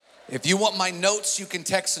If you want my notes, you can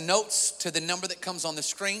text notes to the number that comes on the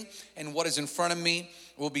screen, and what is in front of me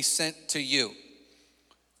will be sent to you.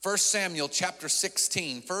 1 Samuel chapter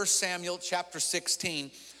 16, 1 Samuel chapter 16,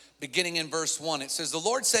 beginning in verse 1. It says, the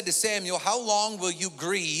Lord said to Samuel, how long will you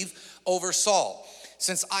grieve over Saul,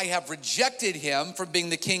 since I have rejected him from being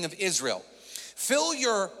the king of Israel? Fill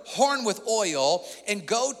your horn with oil and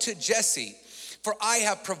go to Jesse, for I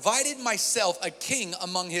have provided myself a king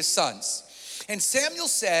among his sons. And Samuel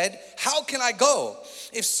said, how can I go?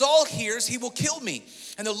 If Saul hears, he will kill me.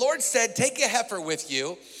 And the Lord said, take a heifer with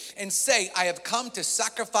you and say, I have come to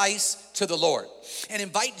sacrifice to the Lord. And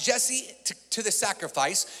invite Jesse to the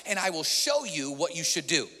sacrifice, and I will show you what you should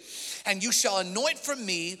do. And you shall anoint for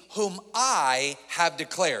me whom I have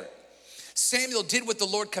declared. Samuel did what the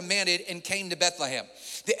Lord commanded and came to Bethlehem.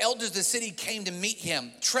 The elders of the city came to meet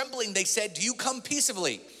him. Trembling, they said, do you come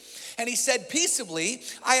peaceably? And he said, peaceably,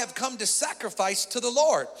 I have come to sacrifice to the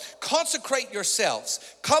Lord. Consecrate yourselves.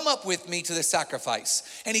 Come up with me to the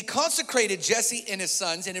sacrifice. And he consecrated Jesse and his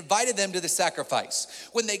sons and invited them to the sacrifice.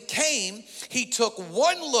 When they came, he took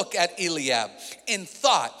one look at Eliab and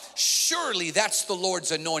thought, surely that's the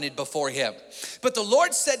Lord's anointed before him. But the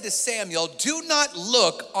Lord said to Samuel, do not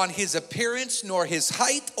look on his appearance, nor his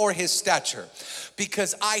height or his stature,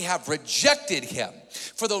 because I have rejected him.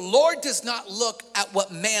 For the Lord does not look at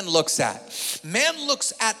what man looks at. Man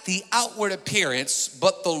looks at the outward appearance,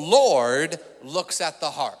 but the Lord looks at the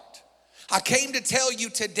heart. I came to tell you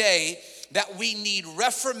today that we need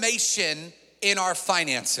reformation in our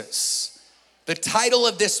finances. The title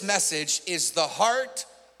of this message is The Heart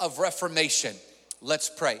of Reformation. Let's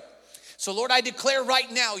pray. So Lord, I declare right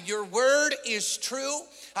now, your word is true.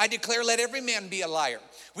 I declare, let every man be a liar.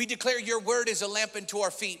 We declare your word is a lamp unto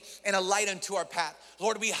our feet and a light unto our path.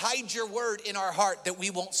 Lord, we hide your word in our heart that we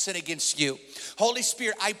won't sin against you. Holy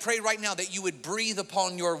Spirit, I pray right now that you would breathe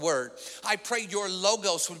upon your word. I pray your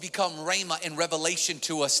logos would become rhema and revelation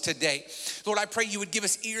to us today. Lord, I pray you would give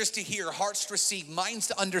us ears to hear, hearts to receive, minds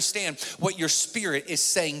to understand what your spirit is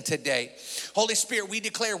saying today. Holy Spirit, we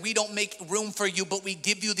declare we don't make room for you, but we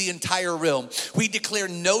give you the entire room. We declare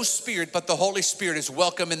no spirit, but the Holy Spirit is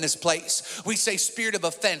welcome in this place. We say, spirit of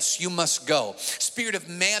offense, you must go. Spirit of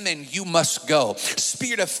mammon, you must go.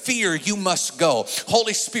 Spirit of fear, you must go.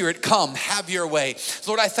 Holy Spirit, come, have your way.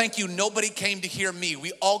 Lord, I thank you. Nobody came to hear me.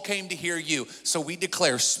 We all came to hear you. So we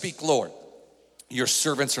declare, speak, Lord. Your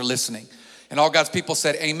servants are listening. And all God's people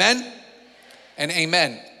said, amen and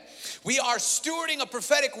amen. We are stewarding a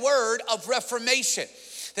prophetic word of reformation.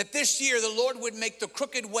 That this year the Lord would make the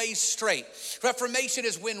crooked ways straight. Reformation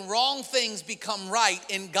is when wrong things become right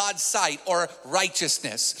in God's sight, or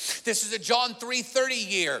righteousness. This is a John 3:30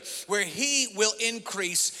 year where he will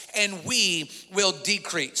increase and we will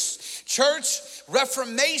decrease. Church,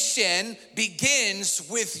 reformation begins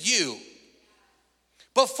with you.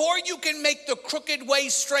 Before you can make the crooked way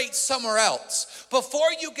straight somewhere else, before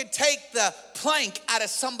you can take the plank out of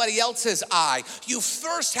somebody else's eye, you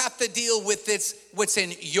first have to deal with what's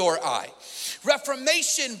in your eye.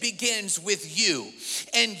 Reformation begins with you,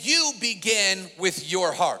 and you begin with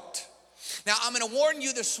your heart. Now, I'm going to warn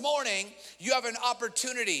you this morning, you have an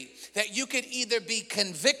opportunity that you could either be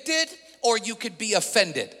convicted or you could be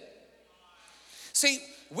offended. See,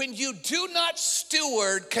 when you do not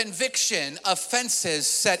steward conviction, offenses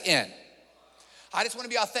set in. I just want to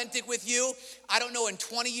be authentic with you. I don't know in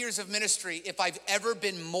 20 years of ministry if I've ever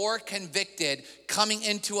been more convicted coming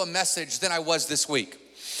into a message than I was this week.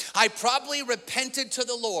 I probably repented to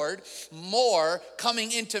the Lord more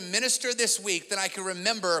coming into minister this week than I can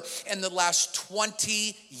remember in the last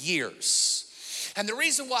 20 years. And the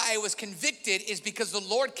reason why I was convicted is because the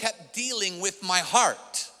Lord kept dealing with my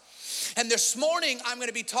heart. And this morning, I'm going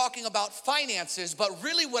to be talking about finances, but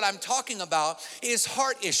really what I'm talking about is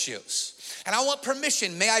heart issues. And I want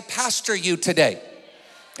permission. May I pastor you today?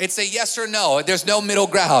 It's a yes or no. There's no middle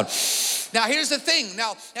ground. Now, here's the thing.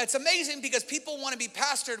 Now, it's amazing because people want to be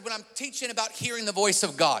pastored when I'm teaching about hearing the voice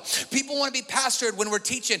of God. People want to be pastored when we're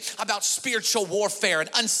teaching about spiritual warfare and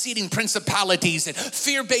unseating principalities and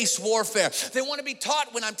fear-based warfare. They want to be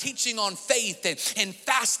taught when I'm teaching on faith and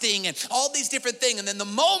fasting and all these different things. And then the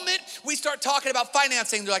moment we start talking about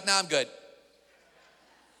financing, they're like, nah, I'm good.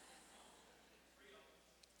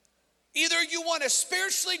 Either you want to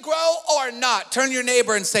spiritually grow or not. Turn to your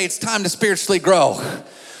neighbor and say, it's time to spiritually grow.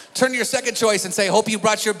 Turn to your second choice and say, hope you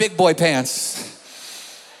brought your big boy pants.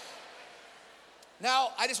 Now,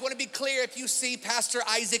 I just want to be clear. If you see Pastor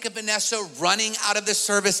Isaac and Vanessa running out of the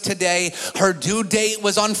service today, her due date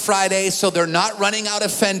was on Friday, so they're not running out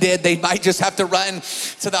offended. They might just have to run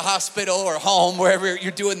to the hospital or home, wherever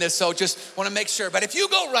you're doing this. So just want to make sure. But if you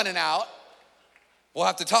go running out, We'll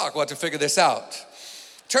have to talk. We'll have to figure this out.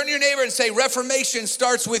 Turn to your neighbor and say, Reformation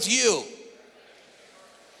starts with you.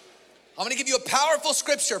 I'm going to give you a powerful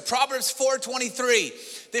scripture, Proverbs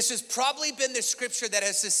 4:23. This has probably been the scripture that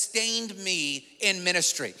has sustained me in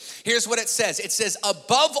ministry. Here's what it says. It says,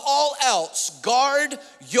 above all else, guard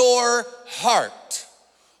your heart,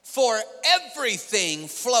 for everything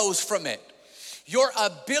flows from it. Your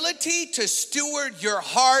ability to steward your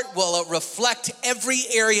heart will reflect every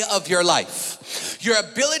area of your life. Your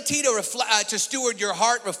ability to steward your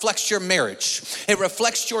heart reflects your marriage. It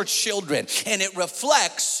reflects your children, and it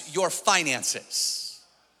reflects your finances.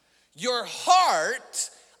 Your heart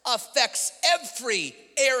affects every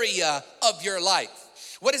area of your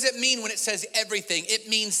life. What does it mean when it says everything? It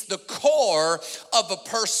means the core of a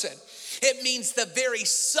person. It means the very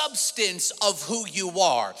substance of who you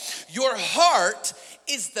are. Your heart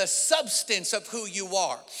is the substance of who you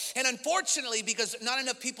are. And unfortunately, because not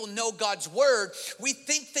enough people know God's word, we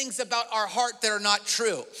think things about our heart that are not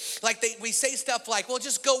true. Like we say stuff like, well,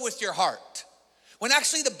 just go with your heart. When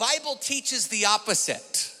actually the Bible teaches the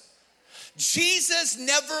opposite. Jesus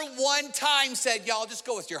never one time said, y'all, just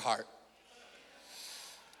go with your heart.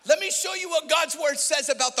 Let me show you what God's word says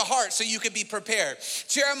about the heart so you can be prepared.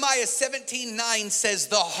 Jeremiah 17:9 says,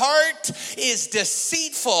 the heart is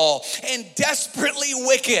deceitful and desperately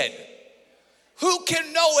wicked. Who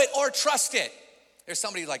can know it or trust it? There's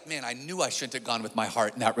somebody like, man, I knew I shouldn't have gone with my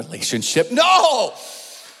heart in that relationship. No!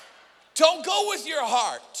 Don't go with your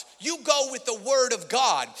heart. You go with the word of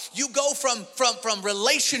God. You go from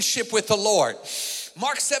relationship with the Lord.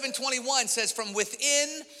 Mark 7:21 says, from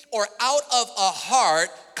within or out of a heart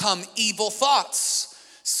come evil thoughts,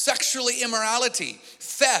 sexually immorality,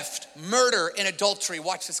 theft, murder, and adultery.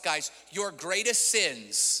 Watch this, guys. Your greatest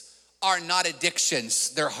sins are not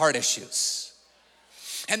addictions, they're heart issues.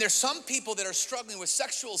 And there's some people that are struggling with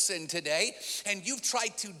sexual sin today, and you've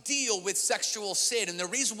tried to deal with sexual sin. And the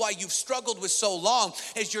reason why you've struggled with so long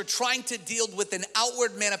is you're trying to deal with an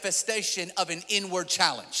outward manifestation of an inward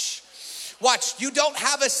challenge. Watch, you don't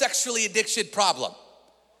have a sexually addicted problem.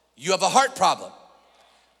 You have a heart problem.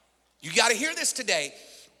 You got to hear this today.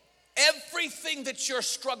 Everything that you're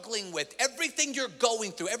struggling with, everything you're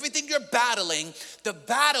going through, everything you're battling, the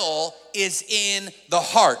battle is in the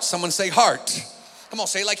heart. Someone say heart. Come on,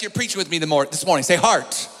 say it like you're preaching with me this morning. Say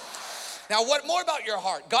heart. Now, what more about your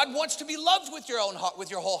heart? God wants to be loved with your own heart, with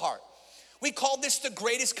your whole heart. We call this the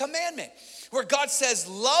greatest commandment, where God says,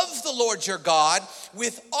 love the Lord your God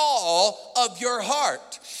with all of your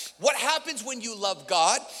heart. What happens when you love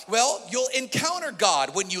God? Well, you'll encounter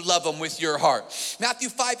God when you love him with your heart. Matthew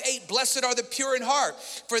 5:8, blessed are the pure in heart,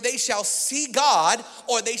 for they shall see God,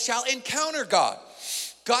 or they shall encounter God.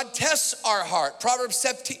 God tests our heart. Proverbs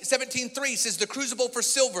 17:3 says, the crucible for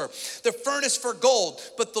silver, the furnace for gold,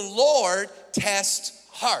 but the Lord tests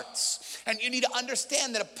hearts. And you need to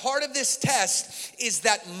understand that a part of this test is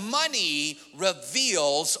that money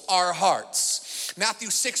reveals our hearts. Matthew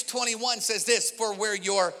 6:21 says this, for where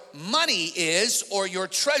your money is, or your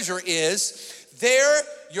treasure is, there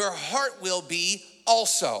your heart will be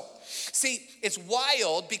also. See, it's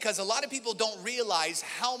wild because a lot of people don't realize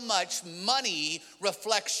how much money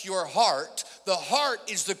reflects your heart. The heart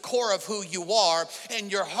is the core of who you are,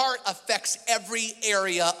 and your heart affects every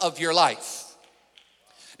area of your life.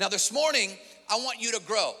 Now this morning, I want you to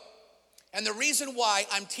grow. And the reason why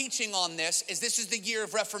I'm teaching on this is the year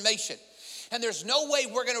of Reformation. And there's no way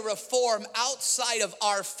we're gonna reform outside of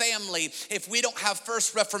our family if we don't have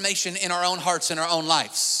first Reformation in our own hearts and our own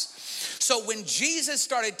lives. So when Jesus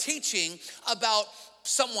started teaching about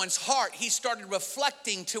someone's heart, he started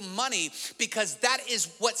reflecting to money, because that is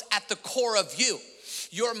what's at the core of you.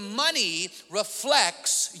 Your money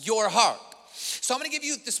reflects your heart. So I'm gonna give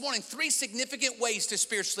you this morning 3 significant ways to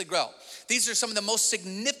spiritually grow. These are some of the most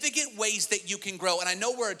significant ways that you can grow. And I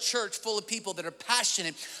know we're a church full of people that are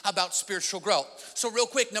passionate about spiritual growth. So real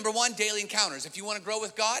quick, number 1, daily encounters. If you wanna grow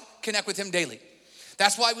with God, connect with him daily.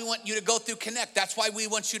 That's why we want you to go through Connect. That's why we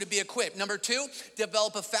want you to be equipped. Number 2,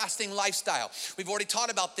 develop a fasting lifestyle. We've already taught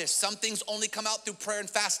about this. Some things only come out through prayer and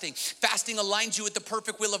fasting. Fasting aligns you with the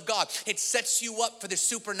perfect will of God. It sets you up for the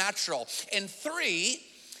supernatural. And 3,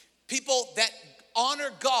 people that honor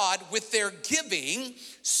God with their giving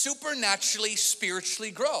supernaturally, spiritually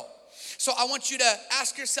grow. So I want you to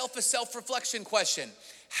ask yourself a self-reflection question.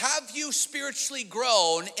 Have you spiritually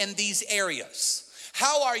grown in these areas?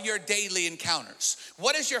 How are your daily encounters?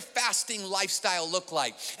 What does your fasting lifestyle look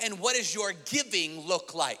like? And what does your giving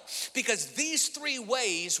look like? Because these 3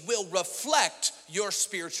 ways will reflect your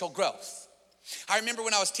spiritual growth. I remember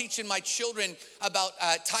when I was teaching my children about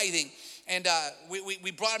tithing, And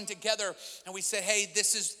we brought them together and we said, hey,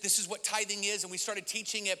 this is what tithing is. And we started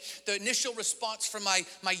teaching it. The initial response from my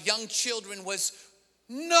young children was,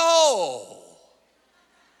 no.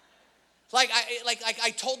 Like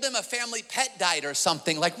I told them a family pet died or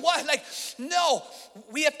something. Like what? Like, no,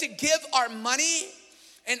 we have to give our money.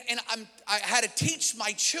 And I had to teach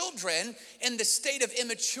my children in the state of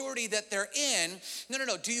immaturity that they're in.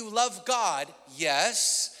 No. Do you love God?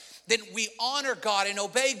 Yes. Then we honor God and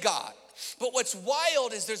obey God. But what's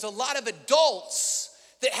wild is there's a lot of adults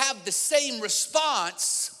that have the same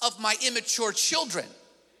response of my immature children.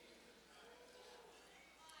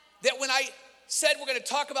 That when I said we're going to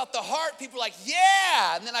talk about the heart, people were like,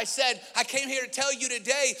 yeah. And then I said, I came here to tell you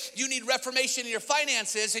today you need reformation in your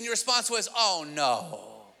finances. And your response was, oh no.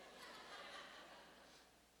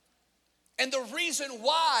 And the reason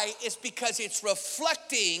why is because it's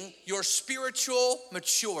reflecting your spiritual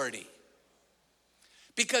maturity.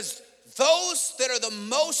 Because those that are the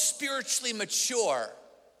most spiritually mature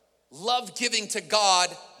love giving to God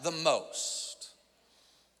the most.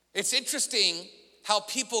 It's interesting how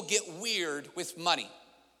people get weird with money.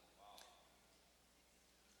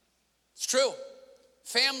 It's true.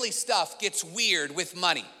 Family stuff gets weird with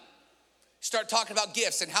money. Start talking about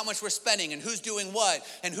gifts and how much we're spending and who's doing what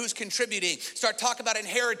and who's contributing. Start talking about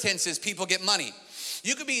inheritances, people get money.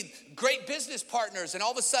 You could be great business partners and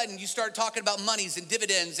all of a sudden you start talking about monies and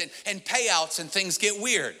dividends and payouts and things get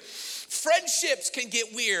weird. Friendships can get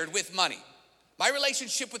weird with money. My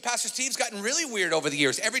relationship with Pastor Steve's gotten really weird over the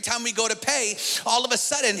years. Every time we go to pay, all of a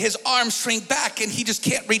sudden his arms shrink back and he just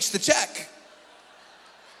can't reach the check.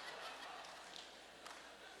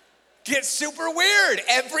 Gets super weird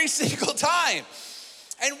every single time.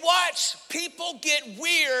 And watch, people get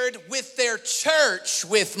weird with their church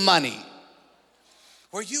with money.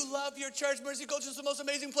 Where you love your church, Mercy Coach is the most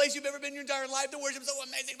amazing place you've ever been in your entire life. The worship is so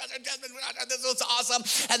amazing. This is awesome.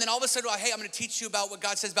 And then all of a sudden, hey, I'm going to teach you about what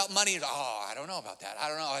God says about money. And, I don't know about that. I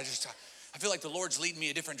don't know. I feel like the Lord's leading me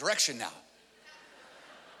a different direction now.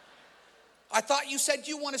 I thought you said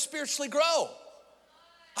you want to spiritually grow.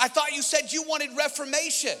 I thought you said you wanted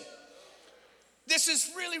reformation. This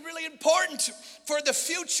is really, really important for the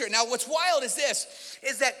future. Now, what's wild is this,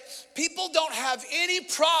 is that people don't have any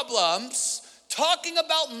problems talking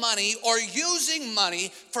about money or using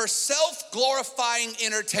money for self-glorifying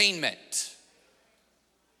entertainment.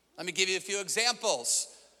 Let me give you a few examples.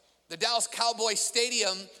 The Dallas Cowboys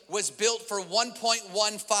Stadium was built for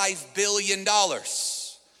 $1.15 billion.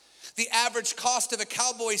 The average cost of a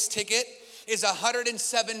Cowboys ticket is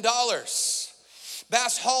 $107.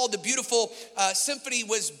 Bass Hall, the beautiful symphony,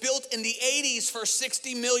 was built in the 80s for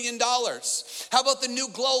 $60 million. How about the new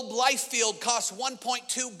Globe Life Field? Cost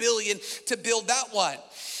 $1.2 billion to build that one.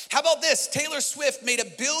 How about this? Taylor Swift made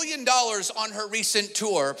 $1 billion on her recent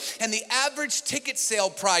tour, and the average ticket sale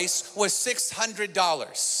price was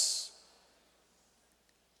 $600.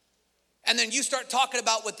 And then you start talking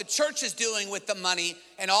about what the church is doing with the money,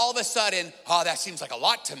 and all of a sudden, that seems like a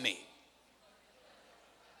lot to me.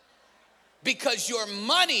 Because your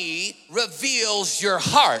money reveals your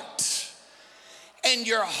heart. And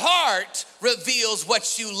your heart reveals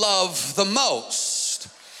what you love the most.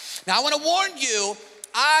 Now, I want to warn you,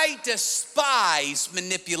 I despise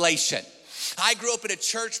manipulation. I grew up in a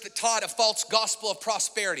church that taught a false gospel of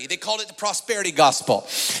prosperity. They called it the prosperity gospel.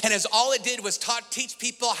 And as all it did was teach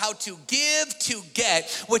people how to give to get,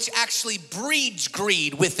 which actually breeds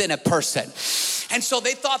greed within a person. And so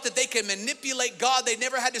they thought that they could manipulate God. They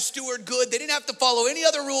never had to steward good. They didn't have to follow any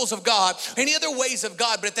other rules of God, any other ways of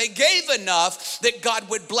God. But if they gave enough, that God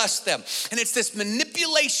would bless them. And it's this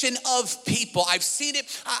manipulation of people. I've seen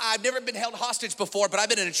it. I've never been held hostage before, but I've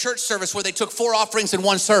been in a church service where they took 4 offerings in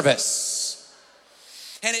one service.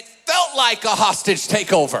 And it felt like a hostage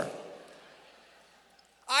takeover.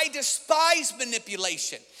 I despise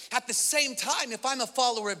manipulation. At the same time, if I'm a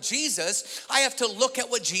follower of Jesus, I have to look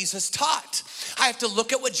at what Jesus taught. I have to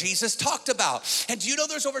look at what Jesus talked about. And do you know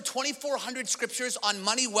there's over 2,400 scriptures on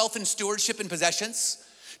money, wealth, and stewardship and possessions?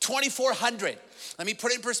 2,400. Let me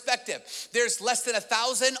put it in perspective. There's less than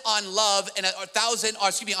 1,000 on love and 1,000,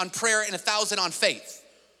 on prayer and 1,000 on faith.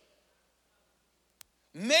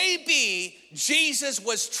 Maybe Jesus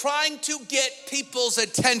was trying to get people's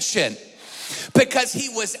attention because he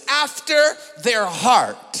was after their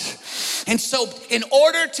heart. And so in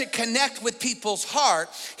order to connect with people's heart,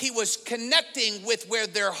 he was connecting with where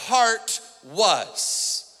their heart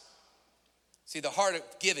was. See, the heart of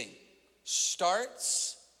giving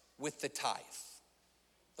starts with the tithe.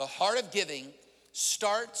 The heart of giving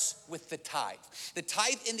starts with the tithe. The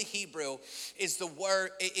tithe in the Hebrew is the word,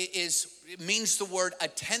 it means the word a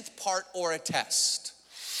tenth part or a test.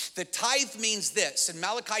 The tithe means this. In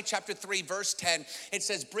Malachi chapter 3, verse 10, it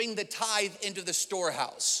says, bring the tithe into the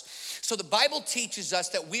storehouse. So the Bible teaches us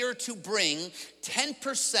that we are to bring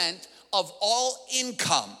 10% of all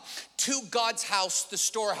income to God's house, the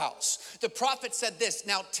storehouse. The prophet said this,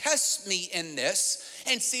 now test me in this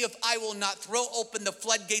and see if I will not throw open the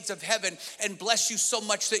floodgates of heaven and bless you so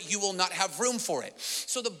much that you will not have room for it.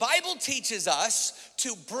 So the Bible teaches us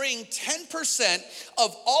to bring 10%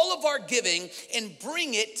 of all of our giving and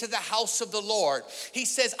bring it to the house of the Lord. He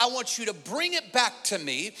says, I want you to bring it back to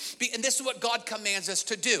me. And this is what God commands us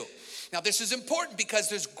to do. Now, this is important because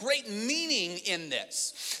there's great meaning in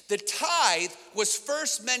this. The tithe was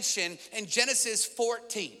first mentioned in Genesis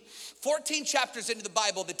 14. 14 chapters into the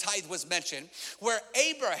Bible, the tithe was mentioned, where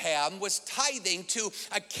Abraham was tithing to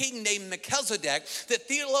a king named Melchizedek that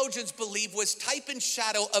theologians believe was type and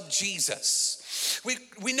shadow of Jesus.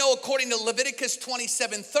 We know according to Leviticus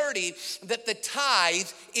 27:30 that the tithe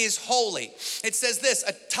is holy. It says this,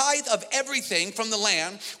 a tithe of everything from the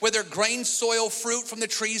land, whether grain, soil, fruit from the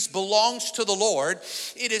trees, belongs to the Lord.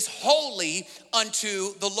 It is holy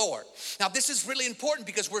unto the Lord. Now this is really important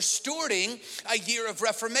because we're stewarding a year of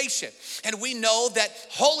Reformation. And we know that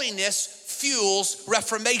holiness fuels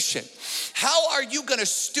Reformation. How are you going to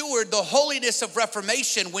steward the holiness of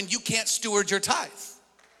Reformation when you can't steward your tithe?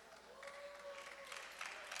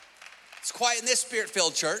 It's quiet in this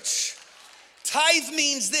spirit-filled church. Tithe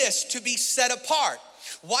means this, to be set apart.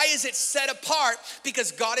 Why is it set apart?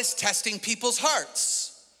 Because God is testing people's hearts.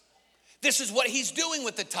 This is what he's doing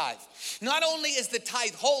with the tithe. Not only is the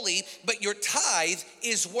tithe holy, but your tithe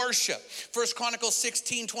is worship. 1 Chronicles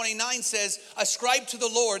 16:29 says, ascribe to the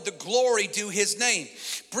Lord the glory due his name.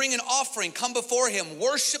 Bring an offering, come before him,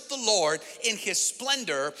 worship the Lord in his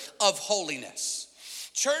splendor of holiness.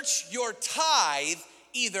 Church, your tithe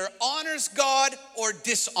either honors God or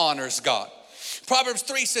dishonors God. Proverbs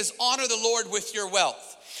 3 says, honor the Lord with your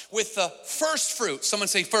wealth, with the first fruits, someone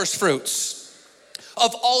say first fruits,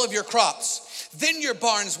 of all of your crops. Then your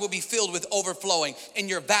barns will be filled with overflowing, and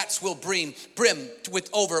your vats will brim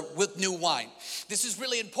with new wine. This is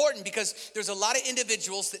really important because there's a lot of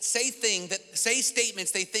individuals that say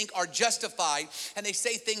statements they think are justified, and they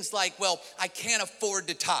say things like, well, I can't afford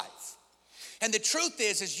to tithe. And the truth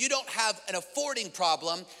is you don't have an affording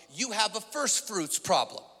problem, you have a first fruits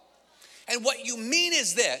problem. And what you mean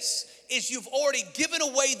is this, is you've already given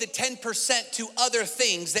away the 10% to other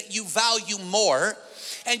things that you value more,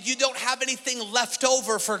 and you don't have anything left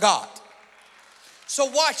over for God. So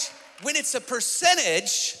watch, when it's a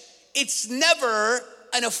percentage, it's never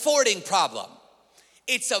an affording problem.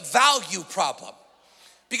 It's a value problem.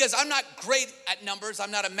 Because I'm not great at numbers,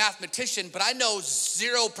 I'm not a mathematician, but I know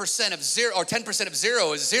 0% of 0 or 10% of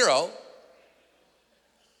 0 is 0.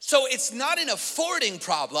 So it's not an affording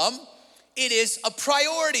problem, it is a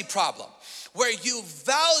priority problem where you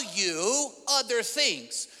value other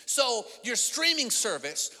things. So your streaming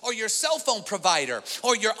service or your cell phone provider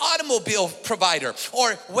or your automobile provider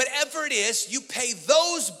or whatever it is, you pay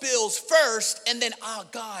those bills first and then, oh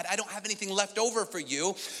God, I don't have anything left over for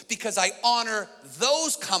you because I honor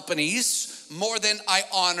those companies more than I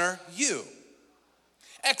honor you.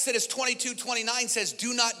 Exodus 22:29 says,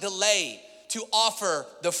 do not delay to offer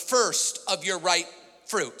the first of your right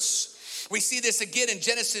fruits. We see this again in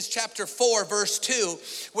Genesis chapter 4, verse 2,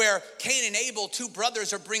 where Cain and Abel, two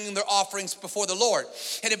brothers, are bringing their offerings before the Lord.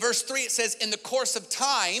 And in verse 3, it says, in the course of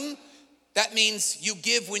time, that means you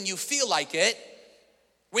give when you feel like it.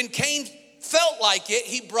 When Cain felt like it,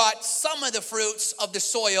 he brought some of the fruits of the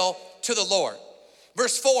soil to the Lord.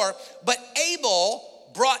 Verse 4, but Abel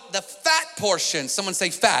brought the fat portion, someone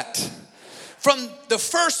say fat, from the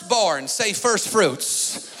firstborn, say first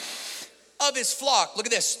fruits, of his flock. Look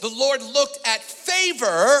at this. The Lord looked at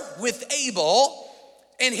favor with Abel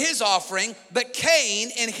and his offering, but Cain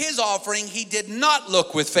and his offering, he did not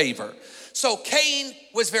look with favor. So Cain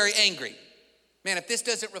was very angry. Man, if this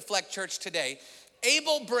doesn't reflect church today,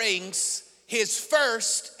 Abel brings his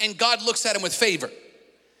first and God looks at him with favor.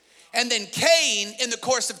 And then Cain, in the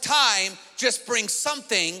course of time, just brings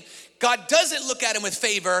something. God doesn't look at him with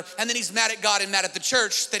favor, and then he's mad at God and mad at the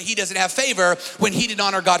church that he doesn't have favor when he didn't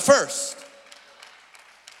honor God first.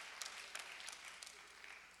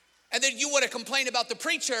 And then you want to complain about the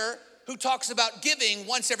preacher who talks about giving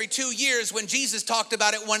once every 2 years when Jesus talked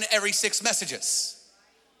about it one every 6 messages.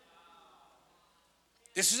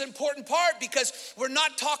 This is an important part because we're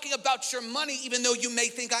not talking about your money, even though you may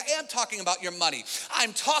think I am talking about your money.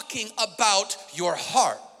 I'm talking about your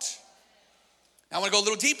heart. Now, I want to go a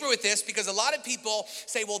little deeper with this because a lot of people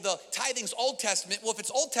say, well, the tithing's Old Testament. Well, if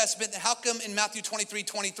it's Old Testament, then how come in Matthew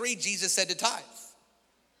 23:23, Jesus said to tithe?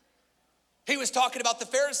 He was talking about the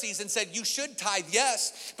Pharisees and said, you should tithe,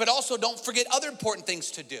 yes, but also don't forget other important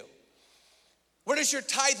things to do. Where does your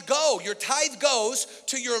tithe go? Your tithe goes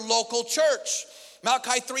to your local church.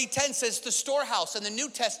 Malachi 3:10 says the storehouse. In the New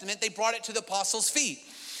Testament, they brought it to the apostles' feet.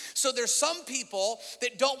 So there's some people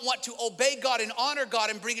that don't want to obey God and honor God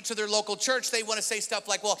and bring it to their local church. They want to say stuff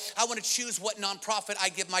like, well, I want to choose what nonprofit I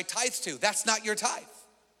give my tithes to. That's not your tithe.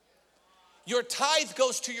 Your tithe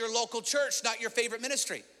goes to your local church, not your favorite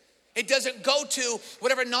ministry. It doesn't go to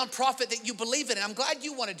whatever nonprofit that you believe in. And I'm glad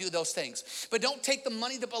you want to do those things. But don't take the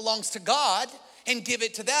money that belongs to God and give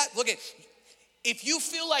it to that. Look, if you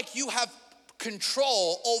feel like you have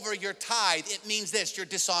control over your tithe, it means this: you're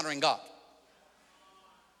dishonoring God.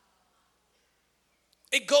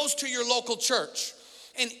 It goes to your local church.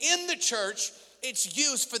 And in the church, it's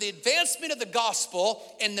used for the advancement of the gospel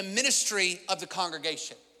and the ministry of the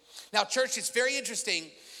congregation. Now, church, it's very interesting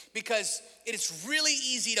because it is really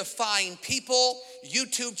easy to find people,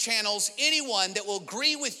 YouTube channels, anyone that will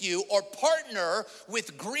agree with you or partner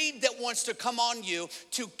with greed that wants to come on you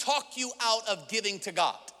to talk you out of giving to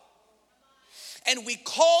God. And we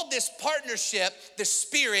call this partnership the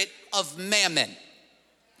spirit of mammon.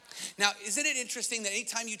 Now, isn't it interesting that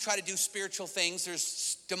anytime you try to do spiritual things,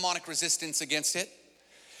 there's demonic resistance against it?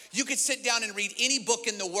 You could sit down and read any book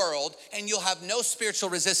in the world and you'll have no spiritual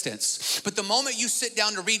resistance. But the moment you sit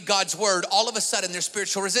down to read God's word, all of a sudden there's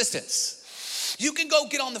spiritual resistance. You can go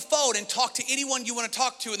get on the phone and talk to anyone you want to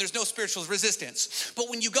talk to and there's no spiritual resistance. But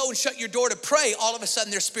when you go and shut your door to pray, all of a sudden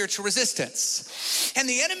there's spiritual resistance. And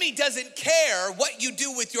the enemy doesn't care what you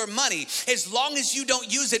do with your money as long as you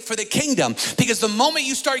don't use it for the kingdom. Because the moment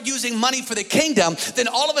you start using money for the kingdom, then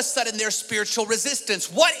all of a sudden there's spiritual resistance.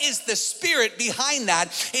 What is the spirit behind that?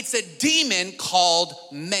 It's a demon called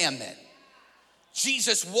mammon.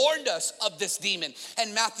 Jesus warned us of this demon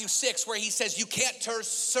in Matthew 6, where he says you can't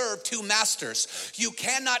serve two masters. You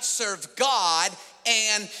cannot serve God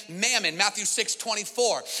and mammon. Matthew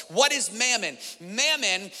 6:24. What is mammon?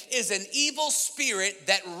 Mammon is an evil spirit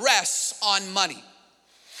that rests on money.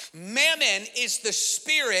 Mammon is the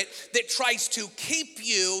spirit that tries to keep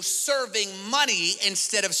you serving money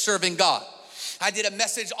instead of serving God. I did a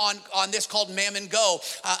message on this called Mammon Go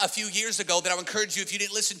a few years ago that I would encourage you, if you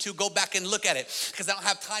didn't listen to, go back and look at it, because I don't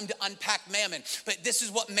have time to unpack mammon. But this is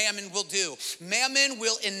what mammon will do. Mammon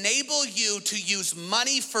will enable you to use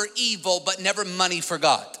money for evil, but never money for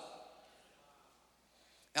God.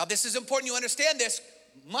 Now, this is important you understand this.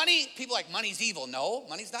 Money, people are like, money's evil. No,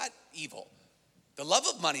 money's not evil. The love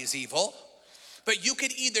of money is evil. But you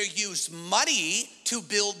could either use money to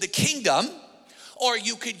build the kingdom, or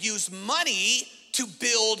you could use money to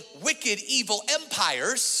build wicked, evil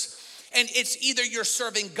empires. And it's either you're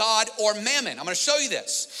serving God or mammon. I'm gonna show you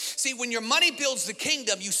this. See, when your money builds the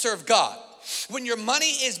kingdom, you serve God. When your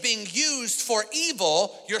money is being used for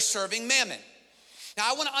evil, you're serving mammon. Now,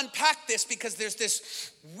 I want to unpack this because there's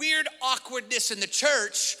this weird awkwardness in the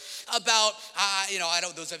church about,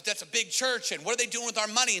 that's a big church, and what are they doing with our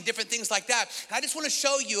money and different things like that. And I just want to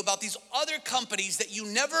show you about these other companies that you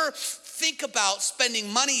never think about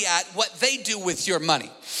spending money at, what they do with your money.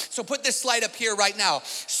 So put this slide up here right now.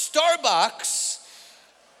 Starbucks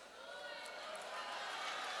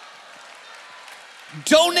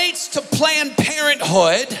donates to Planned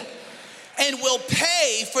Parenthood and will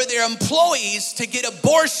pay for their employees to get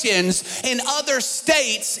abortions in other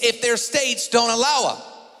states if their states don't allow them.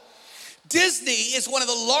 Disney is one of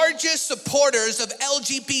the largest supporters of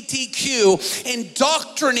LGBTQ,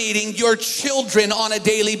 indoctrinating your children on a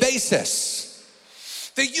daily basis.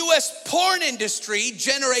 The U.S. porn industry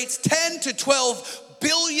generates $10 to $12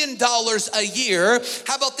 billion a year.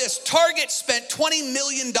 How about this? Target spent $20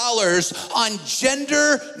 million on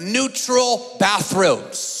gender-neutral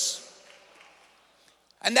bathrooms.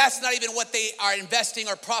 And that's not even what they are investing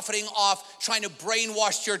or profiting off, trying to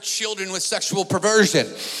brainwash your children with sexual perversion.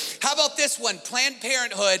 How about this one? Planned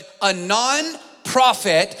Parenthood, a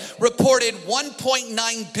non-profit, reported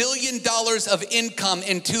 $1.9 billion of income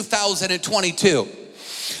in 2022.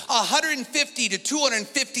 $150 to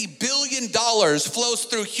 $250 billion flows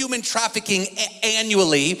through human trafficking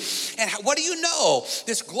annually. And what do you know?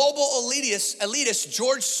 This global elitist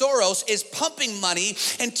George Soros is pumping money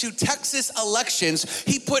into Texas elections.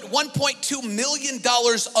 He put $1.2 million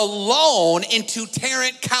alone into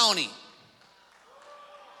Tarrant County.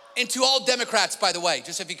 Into all Democrats, by the way,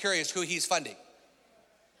 just if you're curious who he's funding.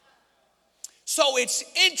 So it's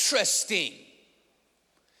interesting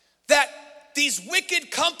that these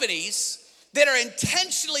wicked companies that are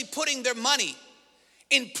intentionally putting their money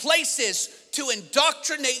in places to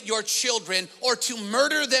indoctrinate your children or to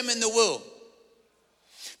murder them in the womb.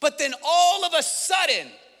 But then all of a sudden,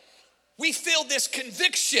 we feel this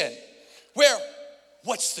conviction where,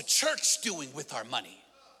 what's the church doing with our money?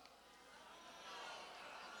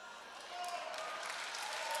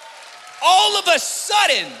 All of a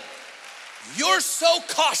sudden, you're so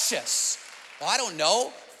cautious. Well, I don't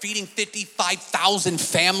know, feeding 55,000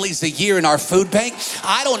 families a year in our food bank.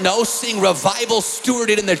 I don't know, seeing revival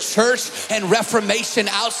stewarded in the church and Reformation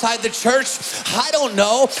outside the church. I don't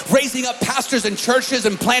know, raising up pastors and churches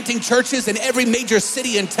and planting churches in every major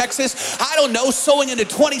city in Texas. I don't know, sowing into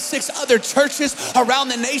 26 other churches around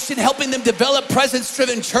the nation, helping them develop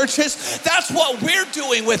presence-driven churches. That's what we're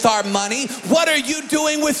doing with our money. What are you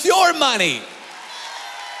doing with your money?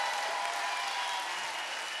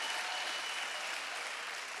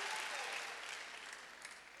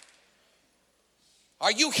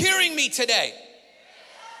 Are you hearing me today?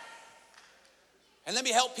 And let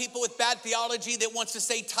me help people with bad theology that wants to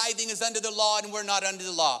say tithing is under the law and we're not under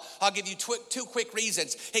the law. I'll give you two quick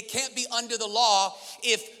reasons. It can't be under the law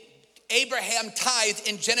if Abraham tithed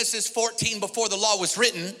in Genesis 14 before the law was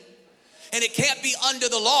written. And it can't be under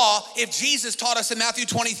the law if Jesus taught us in Matthew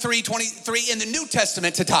 23 in the New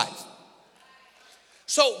Testament to tithe.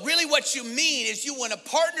 So really what you mean is you want to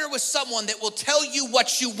partner with someone that will tell you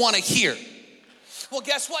what you want to hear. Well,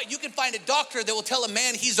 guess what? You can find a doctor that will tell a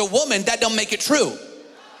man he's a woman. That don't make it true.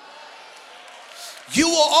 You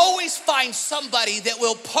will always find somebody that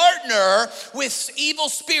will partner with evil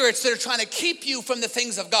spirits that are trying to keep you from the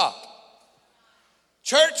things of God.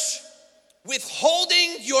 Church,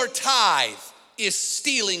 withholding your tithe is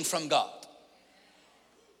stealing from God.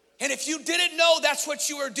 And if you didn't know that's what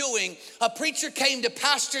you were doing, a preacher came to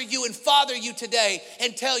pastor you and father you today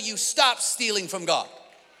and tell you, stop stealing from God.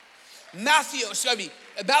 Malachi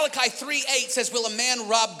 3:8 says, will a man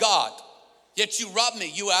rob God? Yet you rob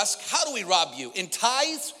me. You ask, how do we rob you? In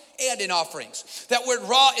tithes and in offerings. That word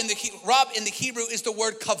rob in the Hebrew is the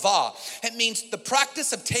word kavah. It means the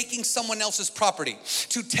practice of taking someone else's property,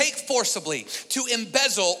 to take forcibly, to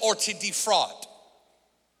embezzle, or to defraud.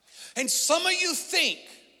 And some of you think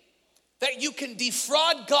that you can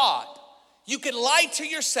defraud God. You can lie to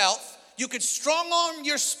yourself. You could strong arm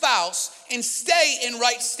your spouse and stay in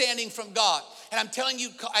right standing from God. And I'm telling you,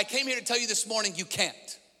 I came here to tell you this morning, you can't.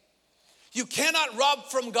 You cannot rob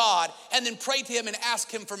from God and then pray to him and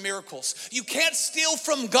ask him for miracles. You can't steal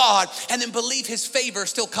from God and then believe his favor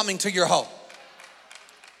still coming to your home.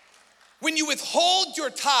 When you withhold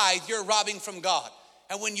your tithe, you're robbing from God.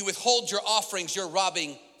 And when you withhold your offerings, you're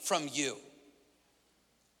robbing from you.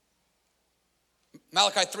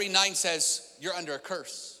 Malachi 3:9 says, you're under a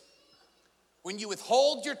curse. When you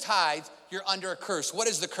withhold your tithe, you're under a curse. What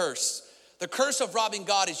is the curse? The curse of robbing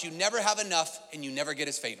God is you never have enough and you never get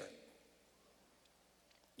his favor.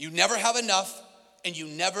 You never have enough and you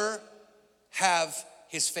never have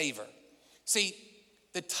his favor. See,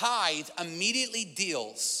 the tithe immediately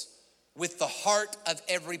deals with the heart of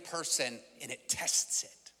every person and it tests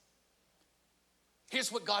it.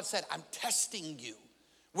 Here's what God said, I'm testing you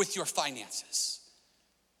with your finances.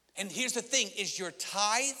 And here's the thing, is your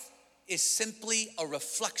tithe is simply a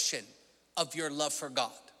reflection of your love for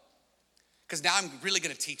God. Because now I'm really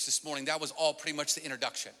gonna teach this morning. That was all pretty much the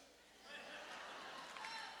introduction.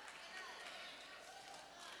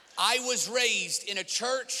 I was raised in a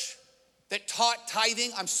church that taught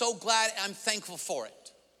tithing. I'm so glad and I'm thankful for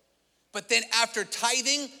it. But then after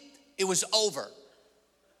tithing, it was over.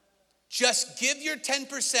 Just give your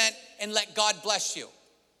 10% and let God bless you.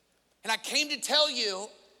 And I came to tell you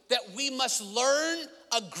that we must learn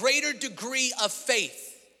a greater degree of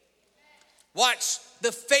faith. Watch,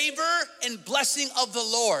 the favor and blessing of the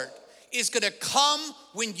Lord is gonna come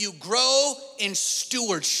when you grow in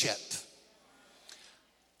stewardship.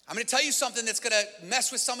 I'm gonna tell you something that's gonna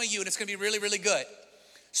mess with some of you and it's gonna be really, really good.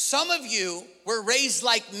 Some of you were raised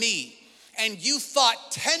like me and you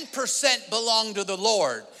thought 10% belonged to the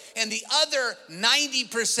Lord and the other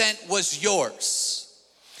 90% was yours.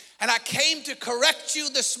 And I came to correct you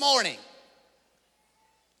this morning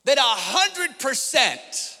that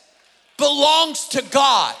 100% belongs to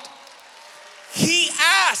God. He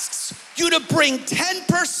asks you to bring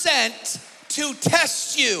 10% to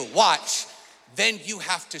test you. Watch. Then you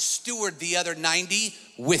have to steward the other 90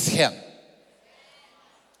 with him.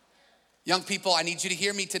 Young people, I need you to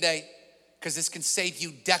hear me today because this can save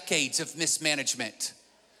you decades of mismanagement.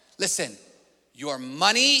 Listen, your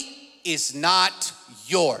money is not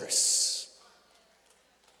yours.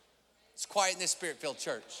 It's quiet in this spirit-filled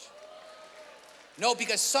church. No,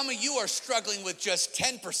 because some of you are struggling with just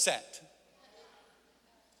 10%.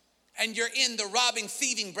 And you're in the robbing,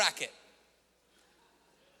 thieving bracket.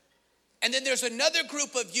 And then there's another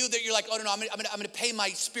group of you that you're like, oh no, I'm gonna pay my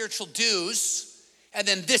spiritual dues. and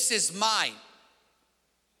then this is mine.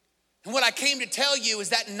 And what I came to tell you is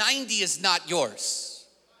that 90 is not yours.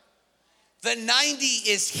 The 90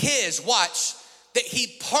 is his. Watch, that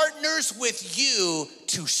he partners with you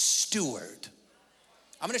to steward.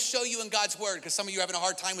 I'm going to show you in God's word because some of you are having a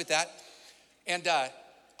hard time with that. And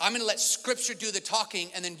I'm going to let scripture do the talking,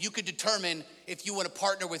 and then you could determine if you want to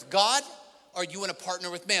partner with God or you want to partner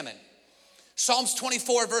with mammon. Psalms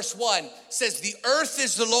 24 verse 1 says, the earth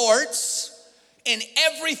is the Lord's and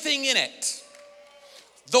everything in it.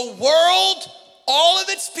 The world, all of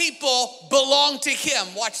its people belong to him.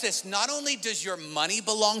 Watch this. Not only does your money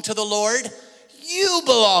belong to the Lord, you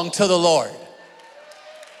belong to the Lord.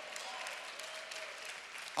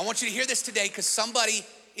 I want you to hear this today because somebody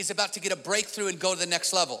is about to get a breakthrough and go to the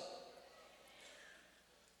next level.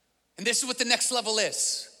 And this is what the next level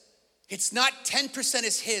is. It's not 10%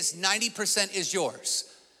 is his, 90% is yours.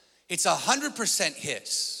 It's 100%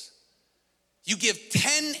 his. You give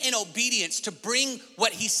 10 in obedience to bring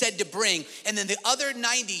what he said to bring, and then the other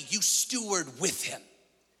 90 you steward with him.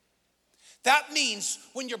 That means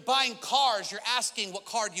when you're buying cars, you're asking, what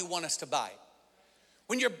car do you want us to buy?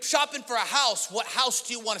 When you're shopping for a house, what house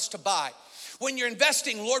do you want us to buy? When you're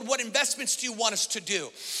investing, Lord, what investments do you want us to do?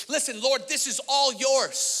 Listen, Lord, this is all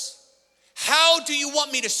yours. How do you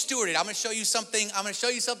want me to steward it? I'm going to show you something. I'm going to show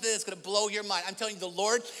you something that's going to blow your mind. I'm telling you, the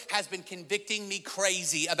Lord has been convicting me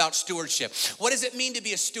crazy about stewardship. What does it mean to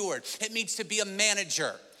be a steward? It means to be a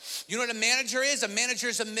manager. You know what a manager is? A manager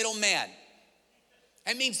is a middleman.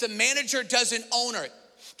 It means the manager doesn't own it.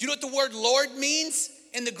 Do you know what the word Lord means?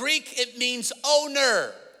 In the Greek, it means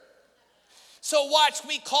owner. So watch,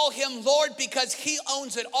 we call him Lord because he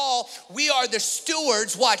owns it all. We are the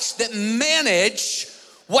stewards, watch, that manage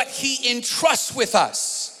what he entrusts with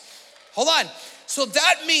us. Hold on. So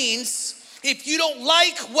that means if you don't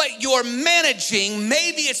like what you're managing,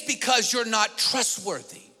 maybe it's because you're not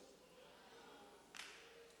trustworthy.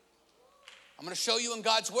 I'm going to show you in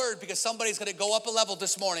God's word because somebody's going to go up a level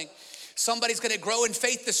this morning. Somebody's going to grow in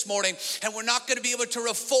faith this morning, and we're not going to be able to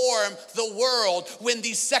reform the world when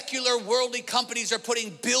these secular worldly companies are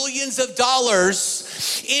putting billions of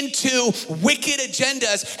dollars into wicked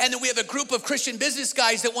agendas, and then we have a group of Christian business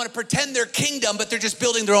guys that want to pretend they're kingdom, but they're just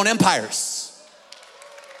building their own empires.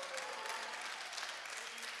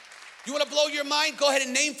 You want to blow your mind? Go ahead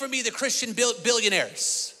and name for me the Christian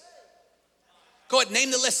billionaires. Go ahead,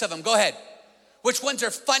 name the list of them. Go ahead. Which ones are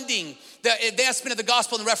funding the advancement of the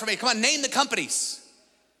gospel and the Reformation? Come on, name the companies.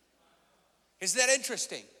 Isn't that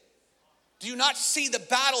interesting? Do you not see the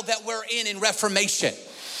battle that we're in Reformation?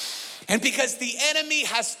 And because the enemy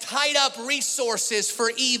has tied up resources for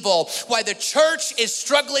evil, why the church is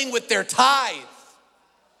struggling with their tithe.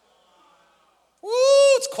 Woo,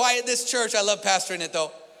 it's quiet in this church. I love pastoring it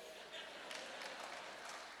though.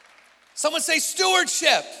 Someone say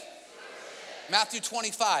stewardship. Matthew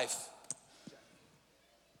 25.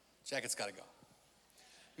 Jacket's got to go.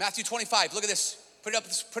 Matthew 25, look at this. Put it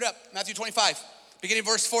up. Matthew 25, beginning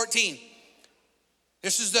verse 14.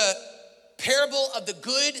 This is the parable of the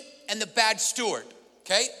good and the bad steward,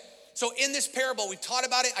 okay? So in this parable, we've taught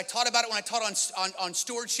about it. I taught about it when I taught on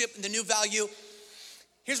stewardship and the new value.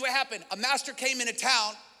 Here's what happened. A master came into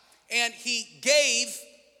town and he gave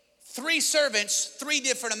 3 servants 3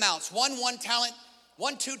 different amounts. 1 talent,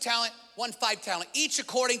 1 2 talent, 1 5 talent, each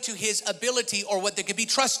according to his ability or what they could be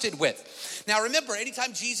trusted with. Now remember,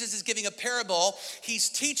 anytime Jesus is giving a parable, he's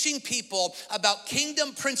teaching people about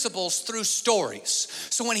kingdom principles through stories.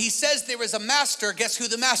 So when he says there was a master, guess who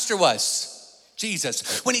the master was?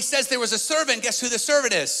 Jesus. When he says there was a servant, guess who the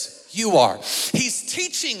servant is? You are. He's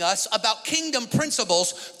teaching us about kingdom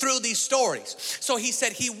principles through these stories. So he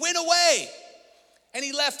said he went away and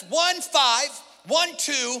he left 1 5, 1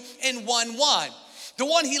 2, and 1 1. The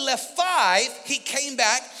one he left 5, he came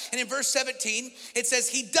back, and in verse 17, it says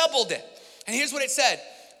he doubled it. And here's what it said.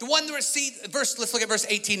 The one that received, let's look at verse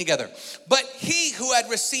 18 together. But he who had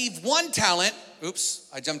received 1 talent,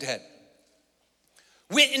 I jumped ahead,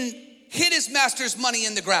 went and hid his master's money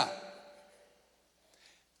in the ground.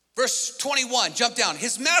 Verse 21, jump down.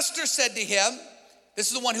 His master said to him, this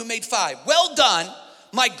is the one who made 5, well done,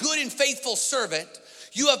 my good and faithful servant.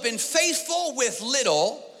 You have been faithful with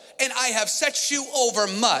little, and I have set you over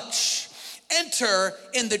much. Enter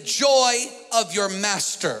in the joy of your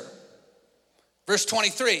master. Verse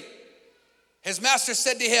 23, his master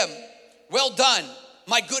said to him, well done,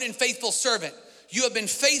 my good and faithful servant. You have been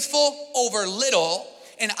faithful over little,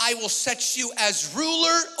 and I will set you as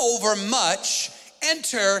ruler over much.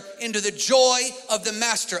 enter into the joy of the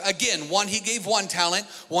master. Again, one he gave 1 talent,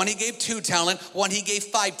 one he gave 2 talent, one he gave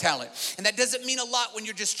 5 talent. And that doesn't mean a lot when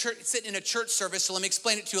you're just sitting in a church service, so let me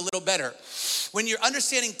explain it to you a little better. When you're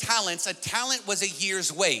understanding talents, a talent was a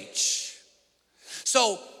year's wage.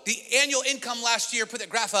 So the annual income last year, put that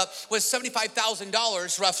graph up, was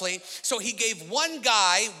 $75,000 roughly. So he gave one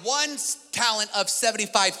guy 1 talent of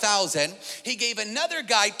 $75,000. He gave another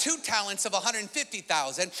guy 2 talents of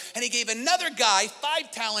 $150,000. And he gave another guy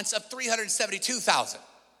 5 talents of $372,000.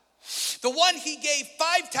 The one he gave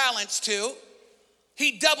 5 talents to,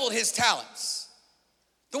 he doubled his talents.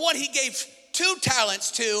 The one he gave 2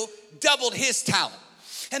 talents to doubled his talent.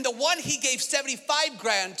 And the one he gave 75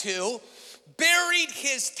 grand to buried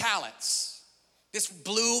his talents. This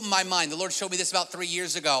blew my mind. The Lord showed me this about 3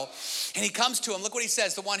 years ago. And he comes to him. Look what he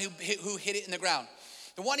says, the one who hit it in the ground.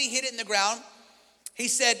 The one he hit it in the ground, he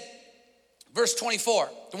said, verse 24,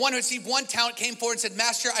 the one who received 1 talent came forward and said,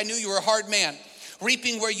 Master, I knew you were a hard man,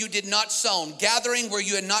 reaping where you did not sow, gathering where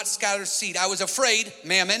you had not scattered seed. I was afraid,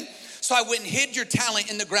 mammon, so I went and hid your talent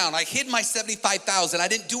in the ground. I hid my 75,000. I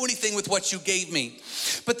didn't do anything with what you gave me.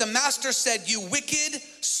 But the master said, you wicked,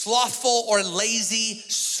 slothful, or lazy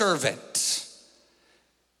servant.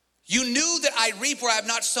 You knew that I reap where I have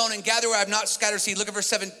not sown and gather where I have not scattered seed. Look at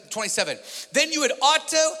verse 27. Then you had ought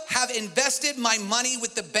to have invested my money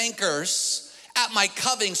with the bankers at my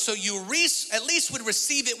coveting, so you at least would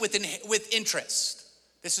receive it with interest.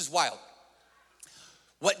 This is wild.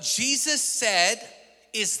 What Jesus said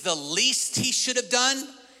is the least he should have done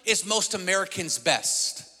is most Americans'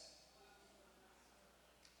 best.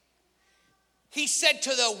 He said to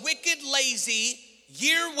the wicked, lazy,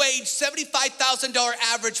 year wage, $75,000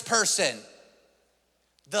 average person,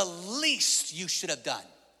 the least you should have done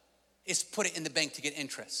is put it in the bank to get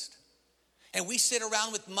interest. And we sit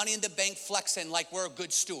around with money in the bank flexing like we're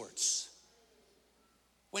good stewards.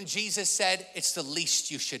 When Jesus said it's the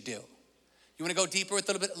least you should do. You want to go deeper with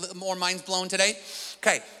a little bit more minds blown today?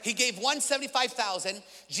 Okay, he gave 175,000.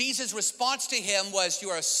 Jesus' response to him was, you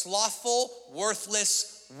are a slothful,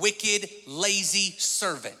 worthless, wicked, lazy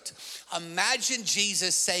servant. Imagine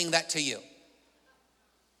Jesus saying that to you.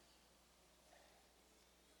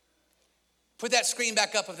 Put that screen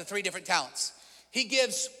back up of the 3 different talents. He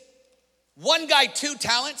gives one guy 2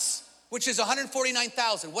 talents, which is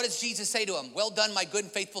 149,000. What does Jesus say to him? Well done, my good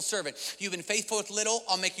and faithful servant. You've been faithful with little,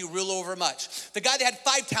 I'll make you rule over much. The guy that had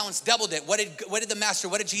 5 talents doubled it. What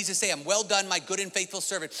did Jesus say to him? Well done, my good and faithful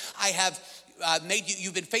servant. I have made you,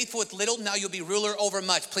 you've been faithful with little, now you'll be ruler over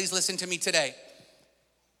much. Please listen to me today.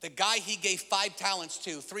 The guy he gave 5 talents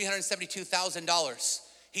to, $372,000,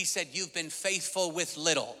 he said, you've been faithful with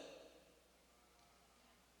little.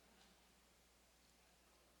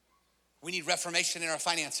 We need reformation in our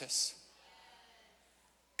finances.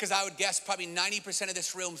 Because I would guess probably 90% of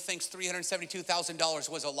this room thinks $372,000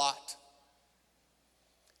 was a lot.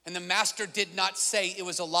 And the master did not say it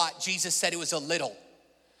was a lot. Jesus said it was a little.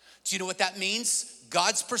 Do you know what that means?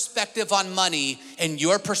 God's perspective on money and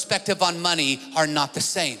your perspective on money are not the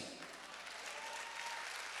same.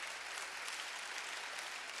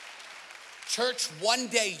 Church, one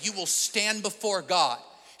day you will stand before God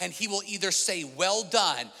and he will either say, well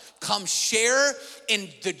done, come share in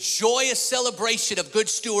the joyous celebration of good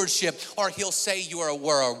stewardship, or he'll say you are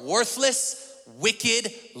a worthless,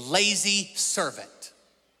 wicked, lazy servant.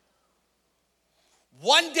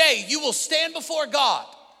 One day you will stand before God.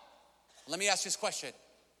 Let me ask you this question.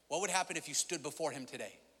 What would happen if you stood before him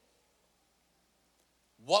today?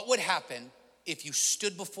 What would happen if you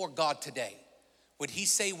stood before God today? Would he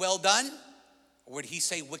say well done, or would he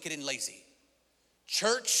say wicked and lazy?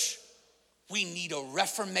 Church, we need a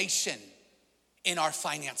reformation in our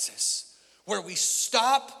finances where we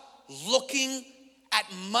stop looking at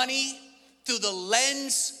money through the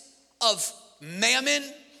lens of mammon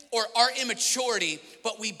or our immaturity,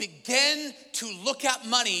 but we begin to look at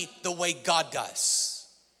money the way God does.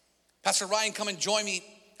 Pastor Ryan, come and join me.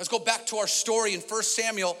 Let's go back to our story in 1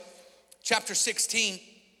 Samuel chapter 16.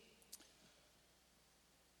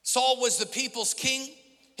 Saul was the people's king.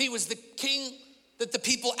 He was the king that the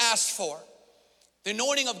people asked for. The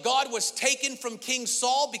anointing of God was taken from King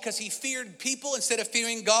Saul because he feared people instead of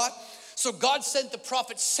fearing God. So God sent the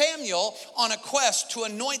prophet Samuel on a quest to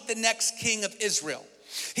anoint the next king of Israel.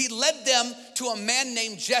 He led them to a man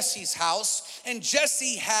named Jesse's house, and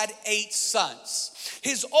Jesse had 8 sons.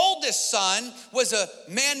 His oldest son was a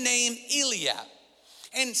man named Eliab.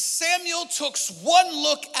 And Samuel takes one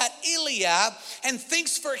look at Eliab and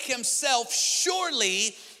thinks for himself,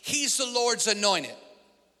 surely he's the Lord's anointed.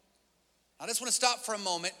 I just want to stop for a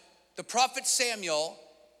moment. The prophet Samuel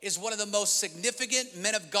is one of the most significant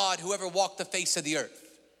men of God who ever walked the face of the earth.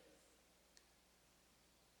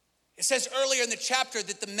 It says earlier in the chapter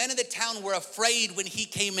that the men of the town were afraid when he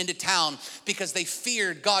came into town because they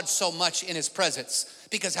feared God so much in his presence,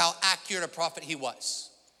 because how accurate a prophet he was.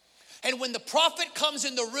 And when the prophet comes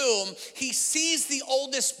in the room, he sees the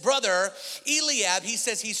oldest brother, Eliab. He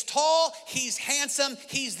says, he's tall, he's handsome,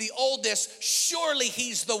 he's the oldest. Surely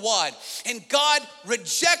he's the one. And God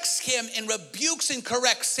rejects him and rebukes and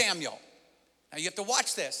corrects Samuel. Now you have to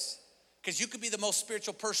watch this, because you could be the most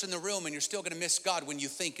spiritual person in the room and you're still going to miss God when you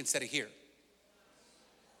think instead of hear.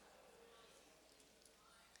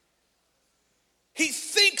 He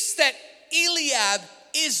thinks that Eliab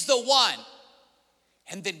is the one.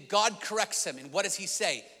 And then God corrects him. And what does he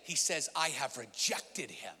say? He says, I have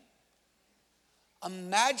rejected him.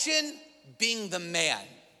 Imagine being the man.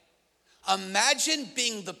 Imagine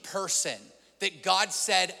being the person that God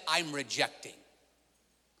said, I'm rejecting.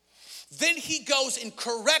 Then he goes and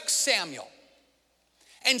corrects Samuel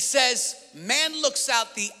and says, man looks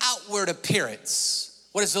at the outward appearance.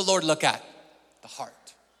 What does the Lord look at? The heart.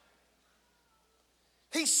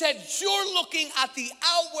 He said, you're looking at the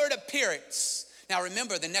outward appearance. Now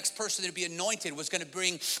remember, the next person to be anointed was going to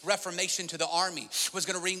bring reformation to the army, was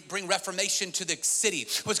going to bring reformation to the city,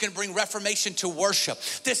 was going to bring reformation to worship.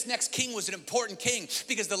 This next king was an important king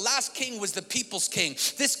because the last king was the people's king.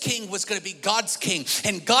 This king was going to be God's king,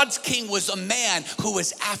 and God's king was a man who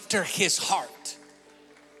was after his heart.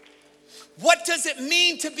 What does it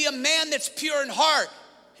mean to be a man that's pure in heart?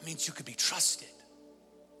 It means you could be trusted.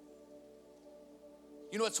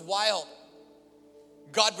 You know what's wild?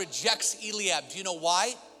 God rejects Eliab. Do you know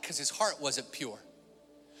why? Because his heart wasn't pure.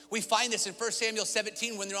 We find this in 1 Samuel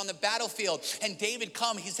 17 when they're on the battlefield and David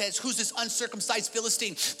he says, who's this uncircumcised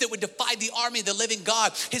Philistine that would defy the army of the living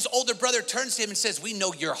God? His older brother turns to him and says, we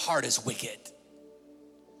know your heart is wicked.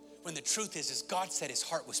 When the truth is God said his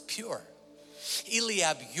heart was pure.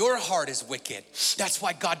 Eliab, your heart is wicked. That's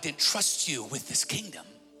why God didn't trust you with this kingdom.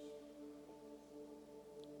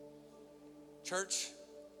 Church,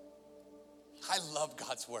 I love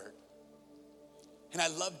God's word. And I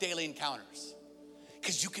love daily encounters.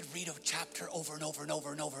 Because you could read a chapter over and over and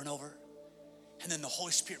over and over and over. And then the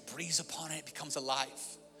Holy Spirit breathes upon it, it becomes alive.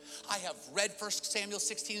 I have read 1 Samuel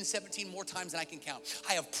 16 and 17 more times than I can count.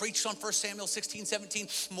 I have preached on 1 Samuel 16, 17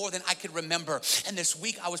 more than I could remember. And this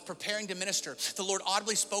week I was preparing to minister. The Lord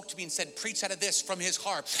audibly spoke to me and said, preach out of this from his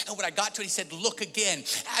heart. And when I got to it, he said, look again.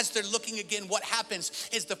 As they're looking again, what happens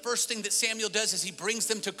is the first thing that Samuel does is he brings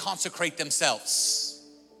them to consecrate themselves.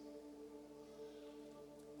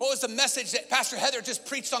 What was the message that Pastor Heather just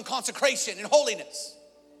preached on consecration and holiness?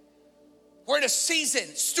 We're in a season,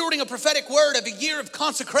 stewarding a prophetic word of a year of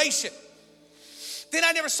consecration. Then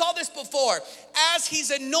I never saw this before. As he's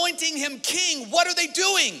anointing him king, what are they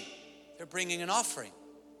doing? They're bringing an offering.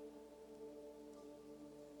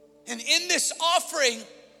 And in this offering,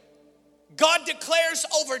 God declares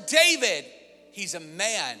over David, he's a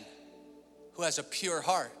man who has a pure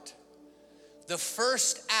heart. The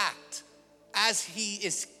first act as he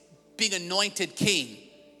is being anointed king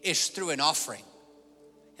is through an offering.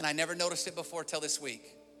 And I never noticed it before till this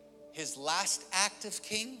week. His last act of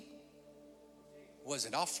king was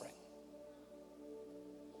an offering.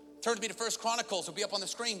 Turn to me to 1 Chronicles, it'll be up on the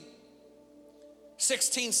screen.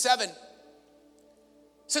 16:7. It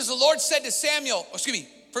says, the Lord said to Samuel,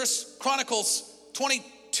 1 Chronicles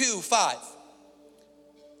 22:5.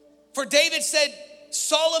 For David said,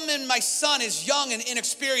 Solomon, my son, is young and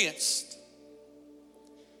inexperienced.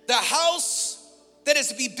 The house that is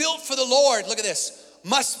to be built for the Lord, look at this,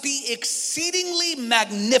 must be exceedingly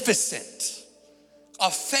magnificent,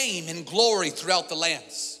 of fame and glory throughout the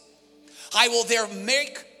lands. I will there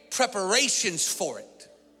make preparations for it.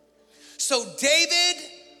 So David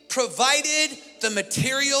provided the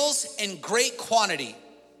materials in great quantity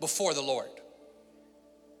before the Lord.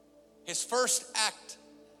 His first act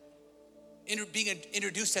being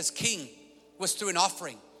introduced as king was through an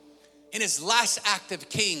offering. And his last act of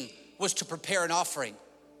king was to prepare an offering.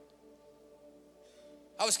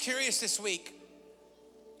 I was curious this week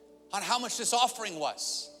on how much this offering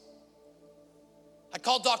was. I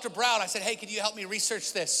called Dr. Brown. I said, hey, could you help me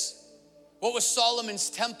research this? What was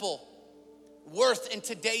Solomon's temple worth in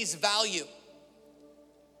today's value?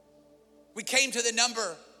 We came to the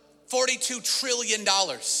number $42 trillion.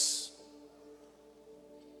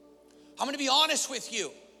 I'm gonna be honest with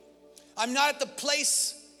you. I'm not at the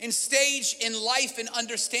place and stage in life and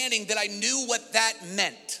understanding that I knew what that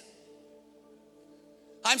meant.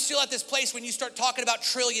 I'm still at this place when you start talking about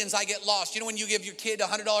trillions, I get lost. You know when you give your kid a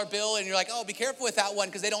 $100 bill and you're like, oh, be careful with that one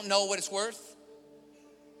because they don't know what it's worth.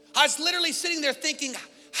 I was literally sitting there thinking,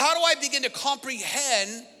 How do I begin to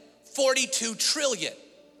comprehend 42 trillion?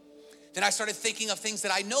 Then I started thinking of things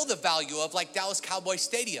that I know the value of, like Dallas Cowboy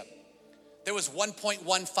Stadium. There was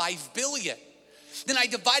 1.15 billion. Then I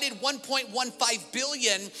divided 1.15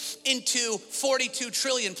 billion into 42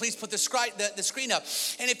 trillion. Please put the screen up.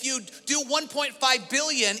 And if you do 1.5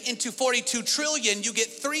 billion into 42 trillion, you get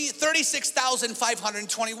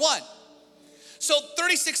 36,521. So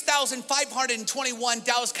 36,521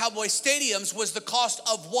 Dallas Cowboy stadiums was the cost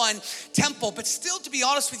of one temple. But still, to be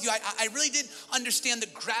honest with you, I really didn't understand the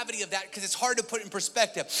gravity of that because it's hard to put in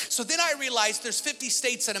perspective. So then I realized there's 50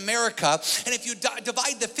 states in America. And if you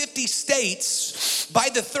divide the 50 states by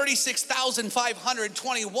the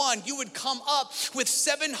 36,521, you would come up with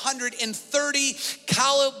 730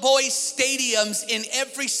 Cowboy stadiums in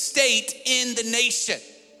every state in the nation.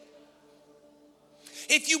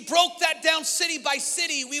 If you broke that down city by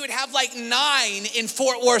city, we would have like 9 in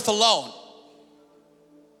Fort Worth alone.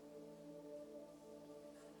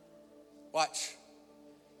 Watch.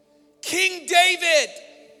 King David,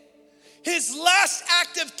 his last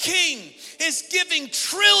act of king, is giving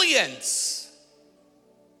trillions.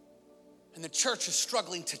 And the church is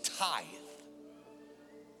struggling to tithe.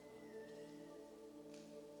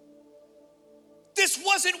 This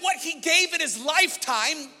wasn't what he gave in his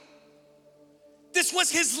lifetime. This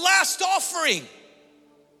was his last offering.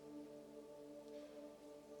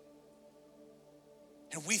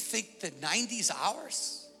 And we think the 90's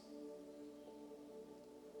ours.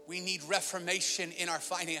 We need reformation in our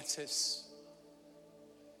finances,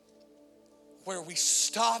 where we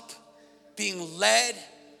stop being led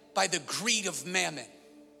by the greed of mammon.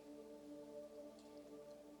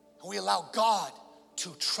 And we allow God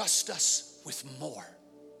to trust us with more.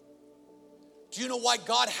 Do you know why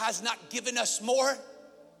God has not given us more?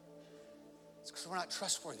 It's because we're not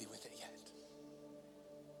trustworthy with it yet.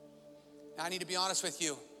 Now, I need to be honest with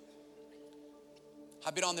you.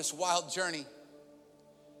 I've been on this wild journey.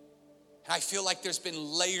 And I feel like there's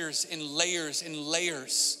been layers and layers and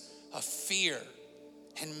layers of fear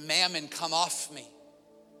and mammon come off me.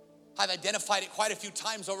 I've identified it quite a few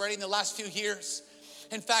times already in the last few years.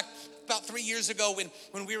 In fact, about 3 years ago when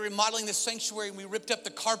we were remodeling this sanctuary and we ripped up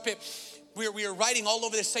the carpet, we were writing all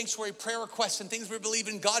over the sanctuary prayer requests and things we were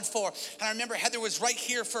believing God for. And I remember Heather was right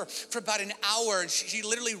here for about an hour, and she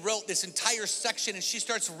literally wrote this entire section, and she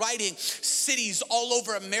starts writing cities all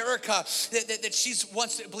over America that she's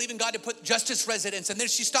wants to believe in God to put justice residents. And then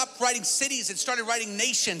she stopped writing cities and started writing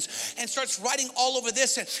nations and starts writing all over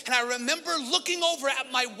this. And I remember looking over at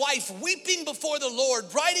my wife, weeping before the Lord,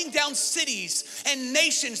 writing down cities and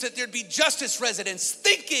nations that there'd be justice residents,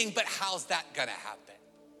 thinking, but how's that gonna happen?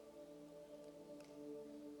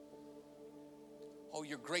 Oh,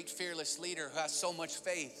 your great fearless leader who has so much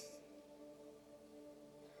faith,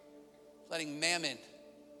 letting mammon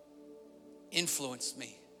influence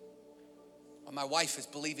me. Well, my wife is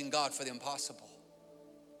believing God for the impossible.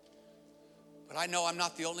 But I know I'm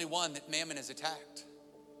not the only one that mammon has attacked.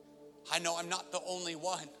 I know I'm not the only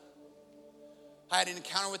one. I had an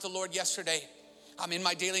encounter with the Lord yesterday. I'm in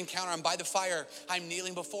my daily encounter. I'm by the fire. I'm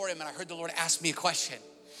kneeling before him, and I heard the Lord ask me a question.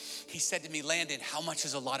 He said to me, Landon, how much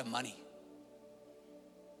is a lot of money?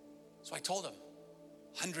 So I told him,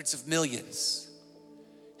 hundreds of millions.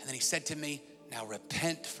 And then he said to me, now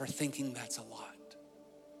repent for thinking that's a lot.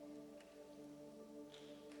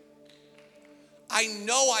 I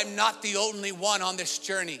know I'm not the only one on this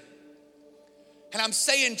journey. And I'm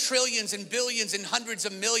saying trillions and billions and hundreds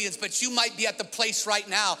of millions, but you might be at the place right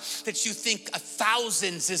now that you think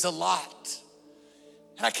thousands is a lot.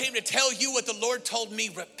 And I came to tell you what the Lord told me,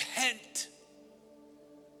 repent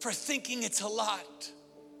for thinking it's a lot.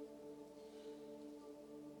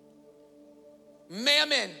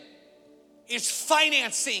 Mammon is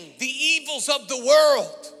financing the evils of the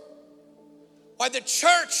world, while the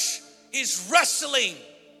church is wrestling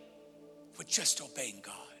with just obeying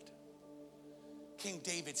God. King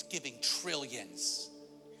David's giving trillions.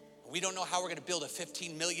 We don't know how we're going to build a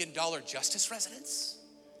 $15 million justice residence.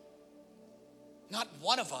 Not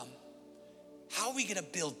one of them. How are we going to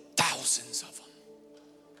build thousands of them?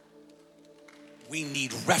 We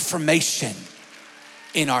need reformation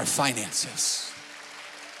in our finances.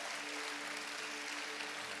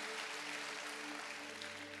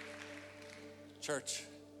 Church,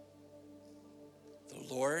 the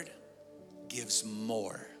Lord gives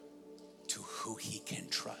more to who he can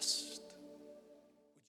trust.